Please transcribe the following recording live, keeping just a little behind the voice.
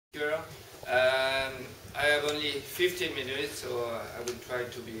Here, I have only 15 minutes, so I will try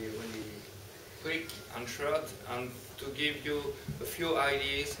to be really quick and short and to give you a few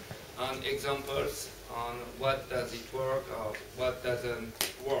ideas and examples on what does it work or what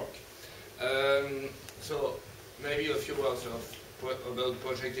doesn't work. So maybe a few words about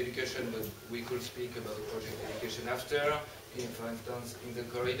project education, but we could speak about project education after, for instance, in the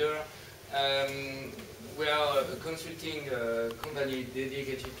corridor. We are a consulting company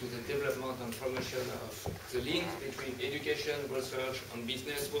dedicated to the development and promotion of the link between education, research and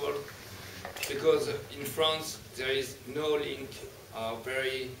business world, because in France there is no link or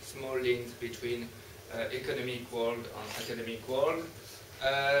very small link between economic world and academic world.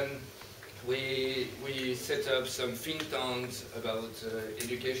 We set up some think tanks about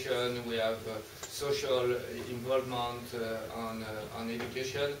education. We have social involvement on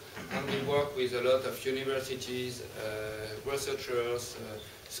education, and we work with a lot of universities, researchers,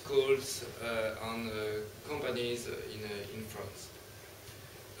 schools, and companies in France.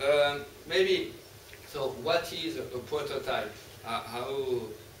 Maybe, so what is a prototype? How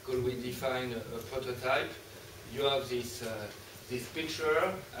could we define a prototype? You have this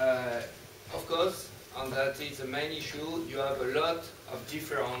picture. Of course, and that is the main issue, you have a lot of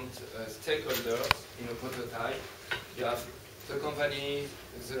different stakeholders in a prototype. You have the company,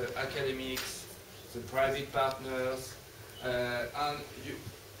 the academics, the private partners, and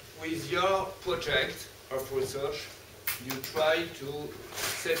with your project of research, you try to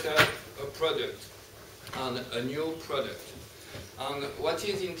set up a product, and a new product. And what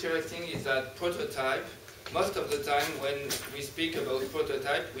is interesting is that prototype, most of the time when we speak about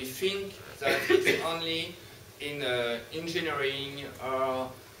prototype, we think that it's only in engineering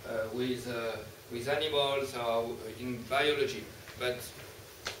or with animals or in biology. But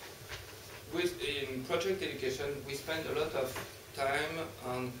in project education, we spend a lot of time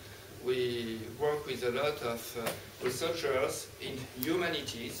and we work with a lot of researchers in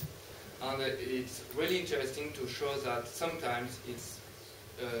humanities. And it's really interesting to show that sometimes it's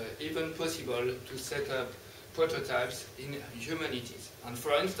even possible to set up prototypes in humanities. And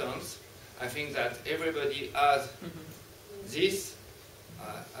for instance, I think that everybody has this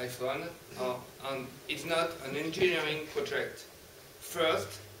iPhone, and it's not an engineering project.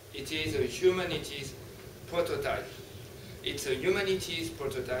 First, it is a humanities prototype. It's a humanities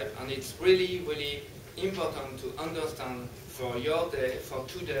prototype, and it's really, really important to understand for your day, for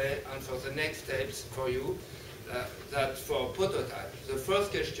today, and for the next steps for you, that for prototype, the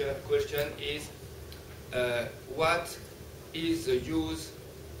first question is what is the use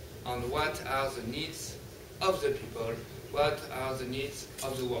and what are the needs of the people, what are the needs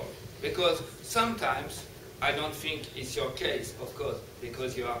of the world. Because sometimes, I don't think it's your case, of course,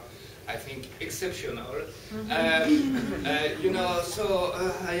 because you are, I think, exceptional. You know, so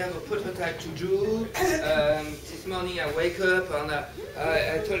I have a prototype to do. This morning I wake up and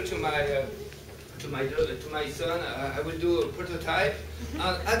I told to my son, I will do a prototype.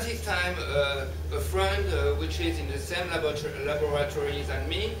 And at this time, a friend which is in the same laboratory than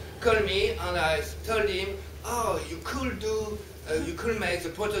me called me, and I told him, "Oh, you could make the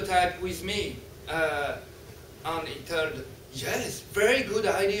prototype with me." And he told, "Yes, very good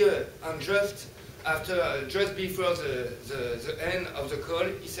idea." And just before the end of the call,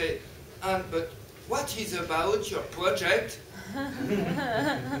 he said, "But what is about your project?"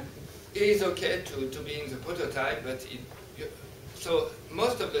 It is okay to be in the prototype, but so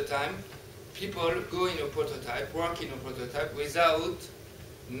most of the time, people go in a prototype, work in a prototype without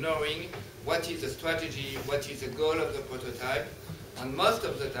knowing what is the strategy, what is the goal of the prototype, and most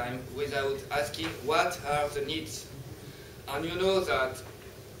of the time without asking what are the needs. And you know that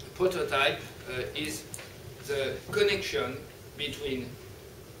prototype is the connection between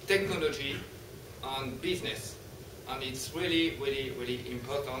technology and business, and it's really, really, really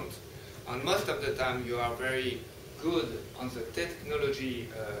important. And most of the time you are very good on the technology,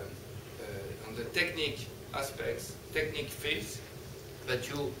 on the technique aspects, technique fields, but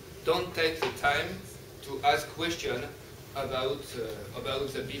you don't take the time to ask questions about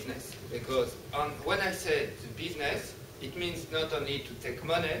the business. Because when I say the business, it means not only to take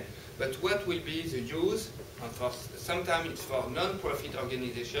money, but what will be the use, and for sometimes it's for non-profit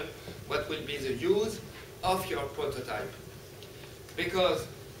organization, what will be the use of your prototype. Because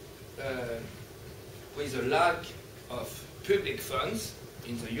with a lack of public funds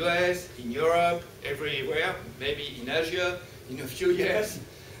in the US, in Europe, everywhere, maybe in Asia, in a few years,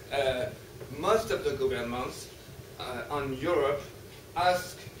 most of the governments in Europe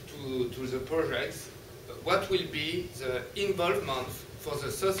ask to the projects what will be the involvement for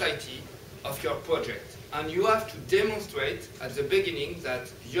the society of your project. and you have to demonstrate at the beginning that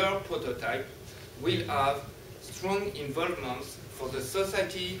your prototype will have strong involvements for the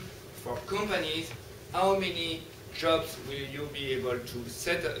society, for companies, how many jobs will you be able to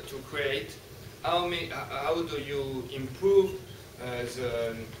create, how do you improve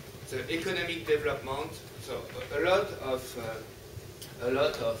the economic development. So a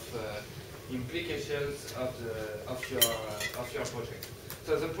lot of implications of your project.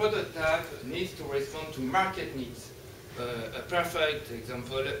 So the prototype needs to respond to market needs. A perfect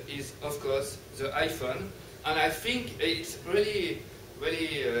example is, of course, the iPhone, and I think it's really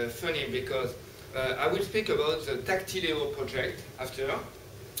funny because I will speak about the Tactileo project after,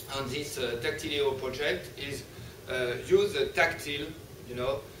 and this Tactileo project is use the tactile, you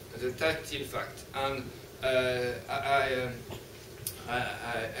know, the tactile fact. And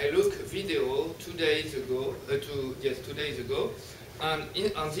I looked video 2 days ago, 2 days ago, and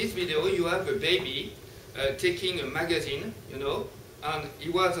on this video you have a baby taking a magazine, you know, and he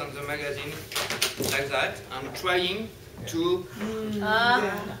was on the magazine like that and trying to,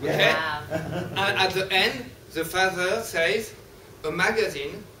 okay? And at the end, the father says, a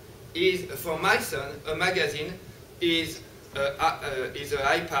magazine is, for my son, a magazine is an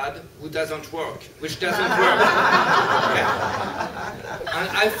iPad which doesn't work. Okay? And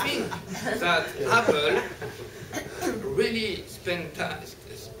I think that Apple really spent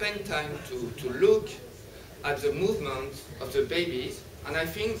time to look at the movement of the babies, and I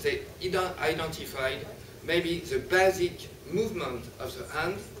think they identified maybe the basic movement of the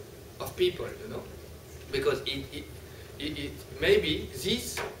hand of people, you know, because maybe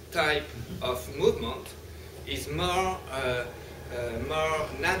this type of movement is more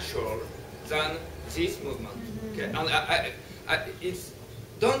natural than this movement. Okay? And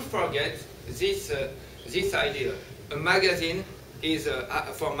don't forget this idea. A magazine is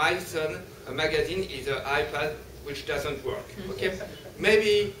for my son. A magazine is an iPad which doesn't work. Okay?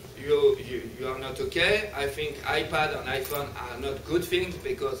 Maybe you are not okay. I think iPad and iPhone are not good things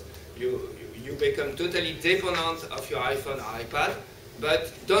because you become totally dependent of your iPhone or iPad.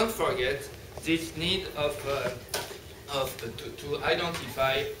 But don't forget this need to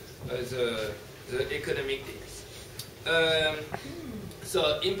identify the economic needs.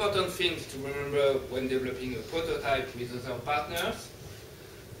 So important things to remember when developing a prototype with other partners.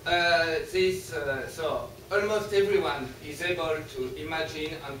 So almost everyone is able to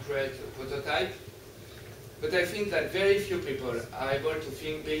imagine and create a prototype, but I think that very few people are able to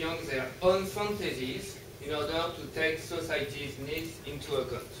think beyond their own fantasies in order to take society's needs into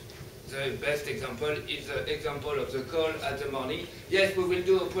account. The best example is the example of the call at the morning. Yes, we will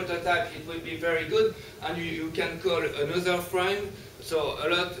do a prototype, it will be very good, and you can call another friend. So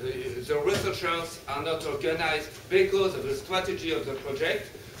the researchers are not organized because of the strategy of the project,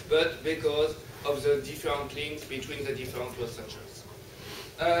 but because of the different links between the different researchers.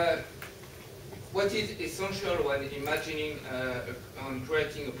 What is essential when imagining and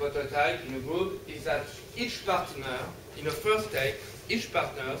creating a prototype in a group is that each partner, in a first step, each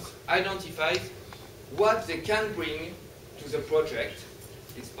partner identifies what they can bring to the project.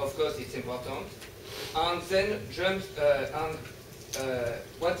 Of course, it's important. And then jumps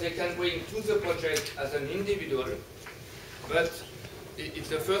what they can bring to the project as an individual. But it's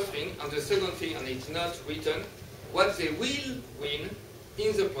the first thing. And the second thing, and it's not written, what they will win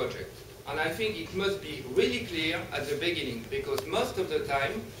in the project. And I think it must be really clear at the beginning, because most of the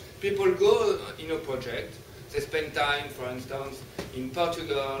time, people go in a project, they spend time, for instance, in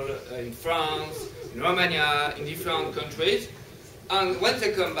Portugal, in France, in Romania, in different countries, and when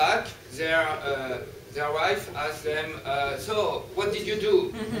they come back, their wife asks them, so, what did you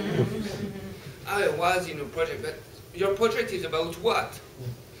do? I was in a project, but your project is about what?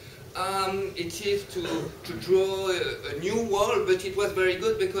 It is to draw a new wall, but it was very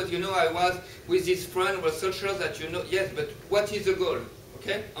good because, you know, I was with this friend researcher that, you know, yes, but what is the goal?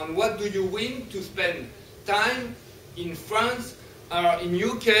 Okay? And what do you win to spend time in France or in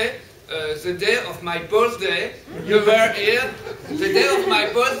UK the day of my birthday? You were here, the day of my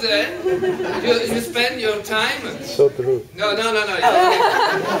birthday, you spend your time. So true. No. You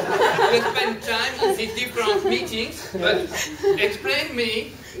spend time in these different meetings, but explain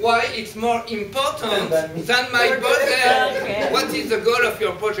me why it's more important than my birthday. What is the goal of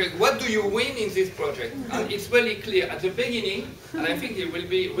your project? What do you win in this project? And it's really clear at the beginning, and I think it will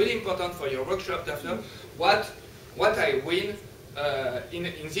be really important for your workshop after, what I win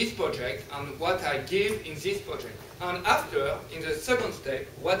in this project and what I give in this project. And after, in the second step,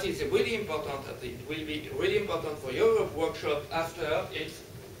 what is really important, it will be really important for your workshop after, is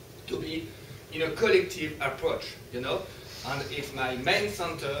to be in a collective approach, you know. And it's my main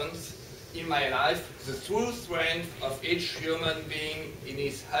sentence, in my life the true strength of each human being in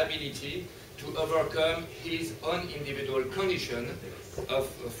his ability to overcome his own individual condition,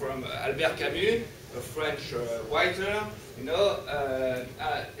 from Albert Camus, a French writer. You know,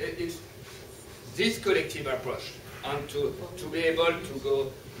 it's this collective approach, and to be able to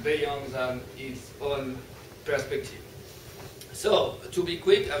go beyond than its own perspective. So, to be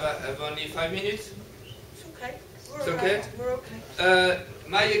quick, I have only 5 minutes. It's okay. It's okay? Right. We're okay.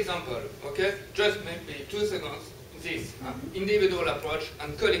 My example, okay? Just maybe 2 seconds. This individual approach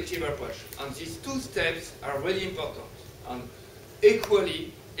and collective approach. And these 2 steps are really important and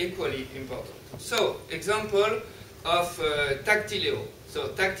equally important. So, example of Tactileo. So,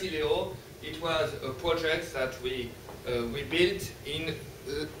 Tactileo, it was a project that we built in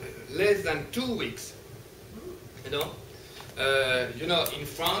less than 2 weeks. You know, in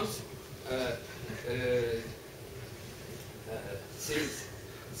France, since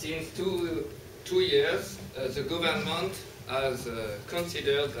two years, the government has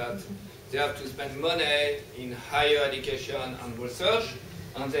considered that they have to spend money in higher education and research,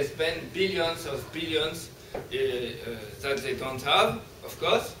 and they spend billions that they don't have, of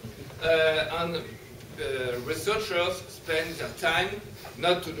course, and researchers spend their time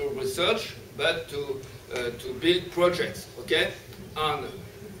not to do research, but to build projects, okay? And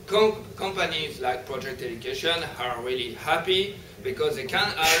companies like Project Education are really happy because they can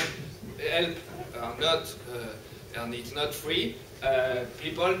help and it's not free,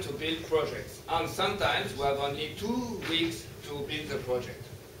 people to build projects. And sometimes we have only 2 weeks to build the project.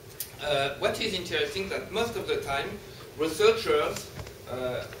 What is interesting that most of the time researchers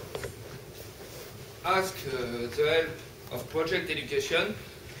ask the help of Project Education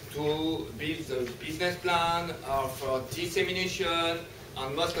to build the business plan or for dissemination,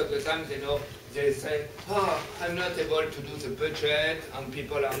 and most of the time they say, oh, I'm not able to do the budget, and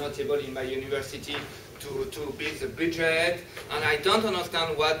people are not able in my university to build the budget, and I don't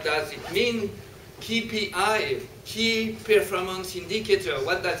understand what does it mean, KPI, key performance indicator,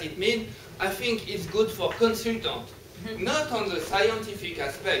 what does it mean? I think it's good for consultants, not on the scientific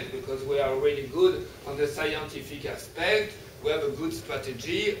aspect, because we are really good on the scientific aspect, we have a good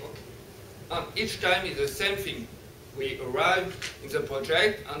strategy, and each time is the same thing. We arrive in the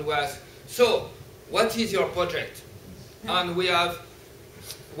project and we ask, so, what is your project? And we have,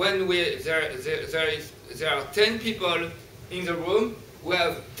 there are 10 people in the room, we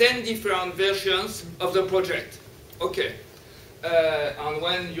have 10 different versions of the project. Okay. And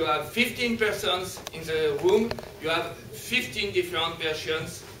when you have 15 persons in the room, you have 15 different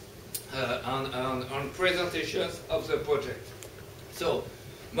versions and presentations of the project. So,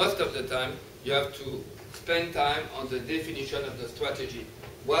 most of the time, you have to spend time on the definition of the strategy.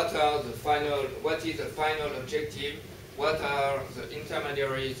 What is the final objective? What are the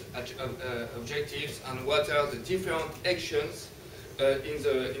intermediaries objectives? And what are the different actions in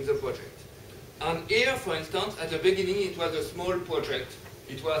the project? And here, for instance, at the beginning, it was a small project.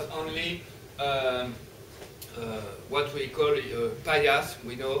 It was only what we call payas,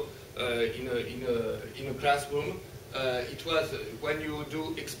 we know, in a classroom. It was when you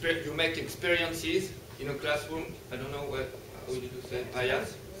make experiences in a classroom. I don't know how did you say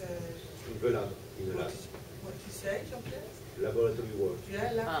payas? In the lab. What you say, Jean-Pierre? Laboratory work.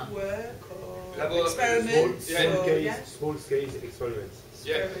 Yeah, lab work or experiments. Small scale experiments.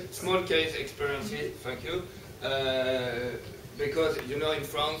 Yeah, small case experiences. Thank you. Because you know, in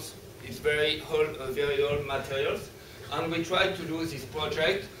France, it's very old materials, and we tried to do this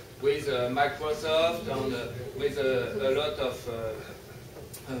project with Microsoft and with a lot of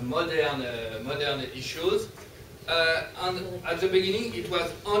modern issues. And at the beginning, it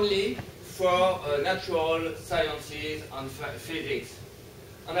was only for natural sciences and physics.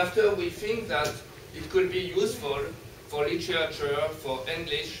 And after, we think that it could be useful for literature, for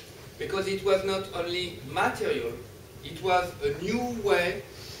English, because it was not only material, it was a new way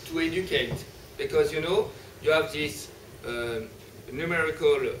to educate. Because you know, you have this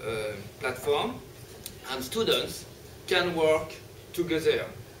numerical platform, and students can work together.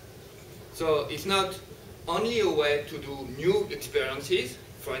 So it's not only a way to do new experiences,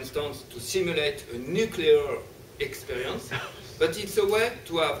 for instance, to simulate a nuclear experience, but it's a way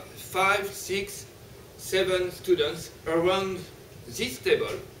to have 5, 6, 7 students around this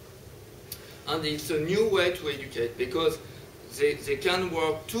table, and it's a new way to educate because they can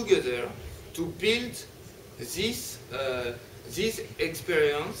work together to build this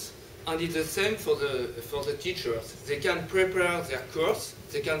experience, and it's the same for the teachers. They can prepare their course,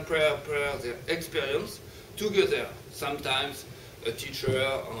 they can prepare their experience together. Sometimes a teacher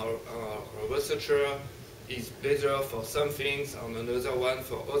or a researcher is better for some things and another one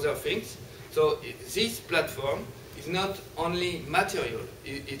for other things. So this platform is not only material,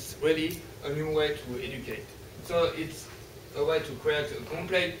 it's really a new way to educate. So it's a way to create a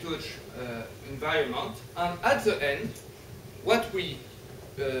complete touch environment, and at the end, what we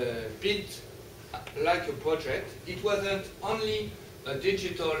built like a project, it wasn't only a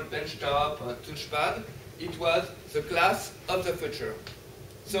digital benchtop or touchpad, it was the class of the future.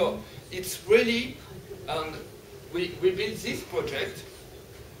 So it's really, and we built this project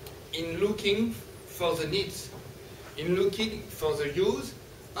in looking for the needs, in looking for the use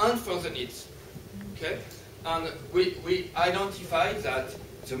and for the needs. Okay? And we identified that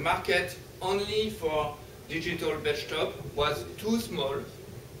the market only for digital benchtop was too small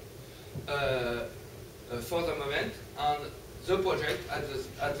for the moment, and the project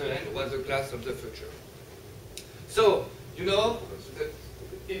at the end was the class of the future. So, you know,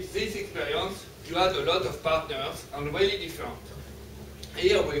 in this experience, you had a lot of partners and really different.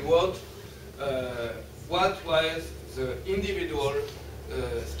 Here we wrote what was the individual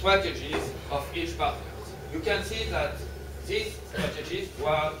strategies of each partner. You can see that these strategies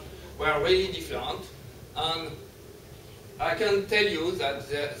were really different, and I can tell you that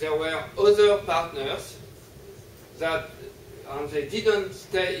there were other partners that they didn't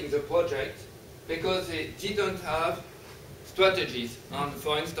stay in the project because they didn't have strategies. And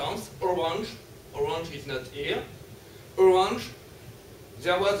for instance, Orange is not here. Orange,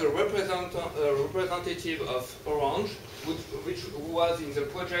 there was a representative of Orange who was in the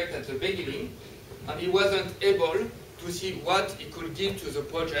project at the beginning, and he wasn't able to see what he could give to the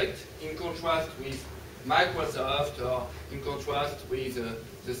project in contrast with Microsoft or in contrast with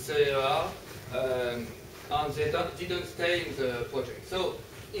the CEA, and they didn't stay in the project. So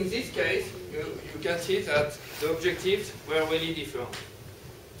in this case, you can see that the objectives were really different.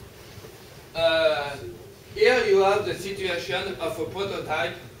 Here you have the situation of a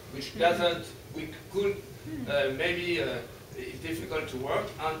prototype which doesn't, maybe it's difficult to work,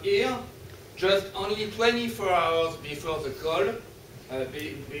 and here, just only 24 hours before the call,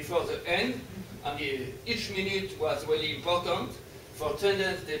 before the end, and each minute was really important for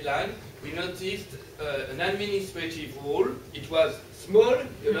attendance deadline. We noticed an administrative rule. It was small,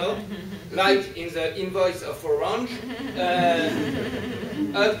 you know, like in the invoice of Orange.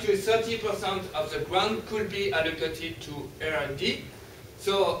 Up to 30% of the grant could be allocated to R&D.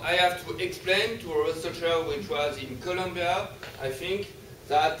 So I have to explain to a researcher which was in Colombia, I think,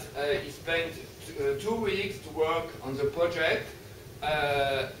 that he spent 2 weeks to work on the project,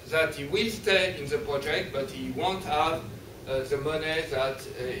 that he will stay in the project, but he won't have the money that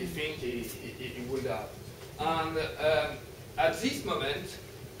he thinks he would have. And at this moment,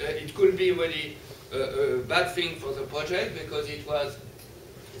 it could be really a bad thing for the project, because it was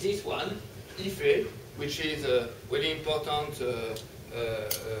this one, IFE, which is really important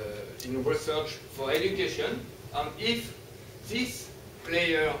in research for education. And if this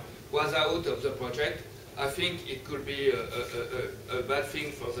player was out of the project, I think it could be a bad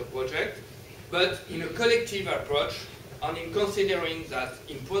thing for the project. But in a collective approach, and in considering that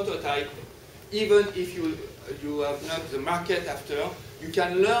in prototype, even if you have not the market after, you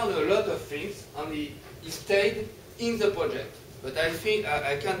can learn a lot of things, and he stayed in the project. But I think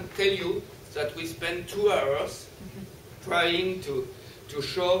I can tell you that we spent 2 hours trying to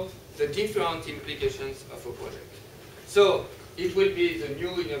show the different implications of a project. So it will be the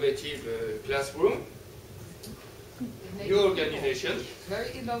new innovative classroom, new organization.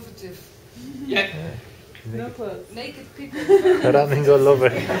 Very innovative. Yeah. Naked people. Running all over.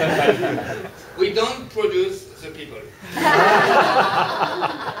 We don't produce the people.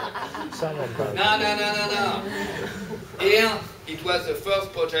 Someone does. No. Here, it was the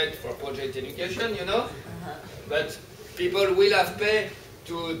first project for project education, you know, but people will have paid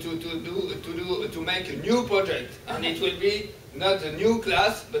to make a new project, and it will be not a new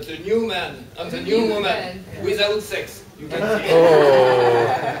class, but a new man and the new woman without sex. You can see.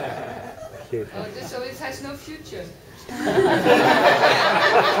 Oh, so it has no future.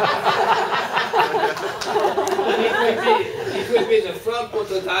 It will be the third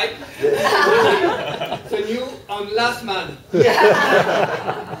prototype, the new and last man.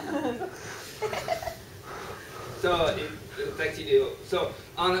 So, so,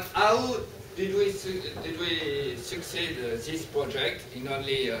 and how did we succeed this project in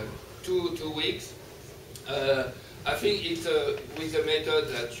only two weeks? I think it's with the method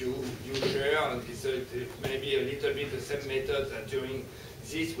that you share, and it's maybe a little bit the same method that during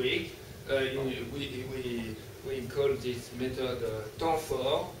this week we call this method temps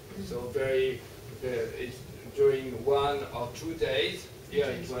fort. So it's during 1 or 2 days. Here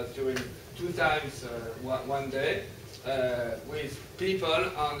it was during 2 times one day with people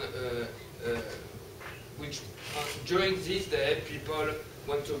and which during this day people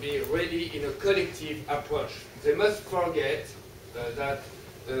want to be really in a collective approach. They must forget that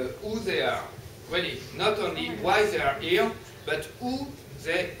who they are, really, not only why they are here, but who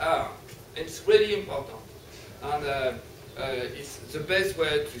they are. It's really important, and it's the best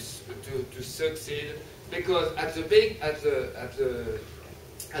way to succeed, because at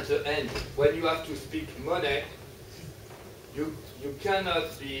the end, when you have to speak money, you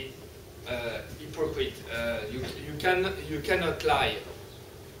cannot be hypocrite. You cannot lie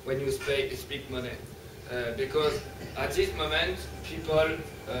when you speak money, because at this moment people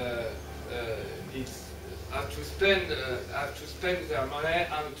have to spend their money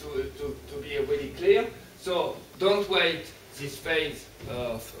and to be really clear. So don't wait this phase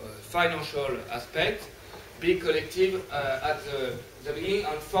of financial aspect. Be collective at the beginning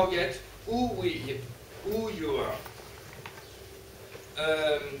and forget who you are.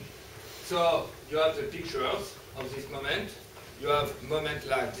 So you have the pictures of this moment. You have moments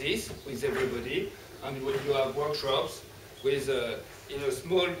like this with everybody, and you have workshops with in a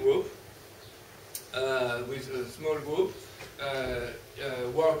small group.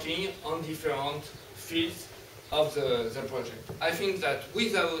 Working on different fields of the project. I think that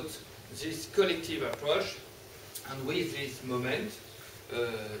without this collective approach and with this moment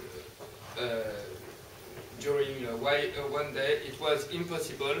during one day, it was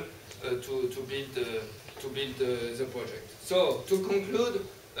impossible to build the project. So to conclude,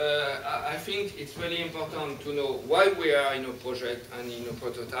 I think it's really important to know why we are in a project and in a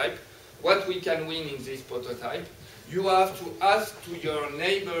prototype, what we can win in this prototype. You have to ask to your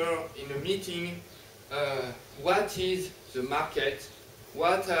neighbor in a meeting what is the market,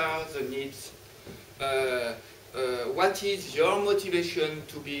 what are the needs, what is your motivation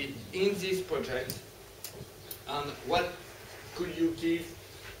to be in this project, and what could you give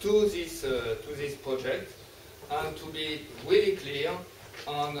to this project, and to be really clear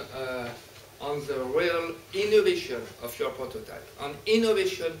on the real innovation of your prototype. And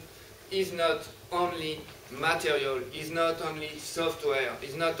innovation is not only material, is not only software,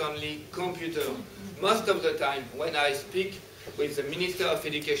 is not only computer. Most of the time, when I speak with the Minister of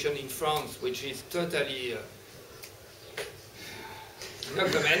Education in France, which is totally no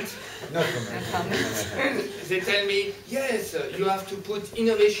comment. No comment. They tell me, yes, you have to put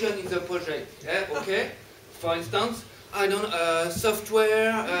innovation in the project. Okay. For instance,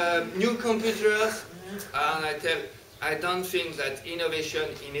 software, new computers, and I don't think that innovation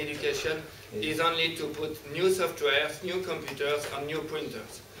in education is only to put new softwares, new computers, and new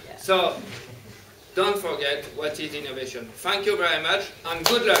printers. Yeah. So, don't forget what is innovation. Thank you very much, and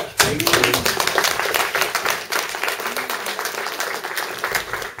good luck. Thank you.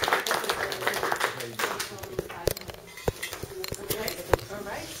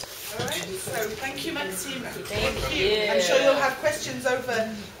 Thank you, Maxime. Thank you. I'm sure you'll have questions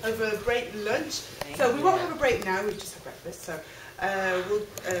over break lunch. So we won't have a break now. We've just had breakfast. So we'll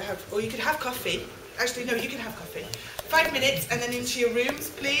have, or you can have coffee. Actually, no, you can have coffee. 5 minutes, and then into your rooms,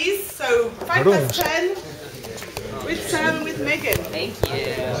 please. So 5 past 10 with Sam and with Megan. Thank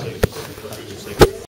you.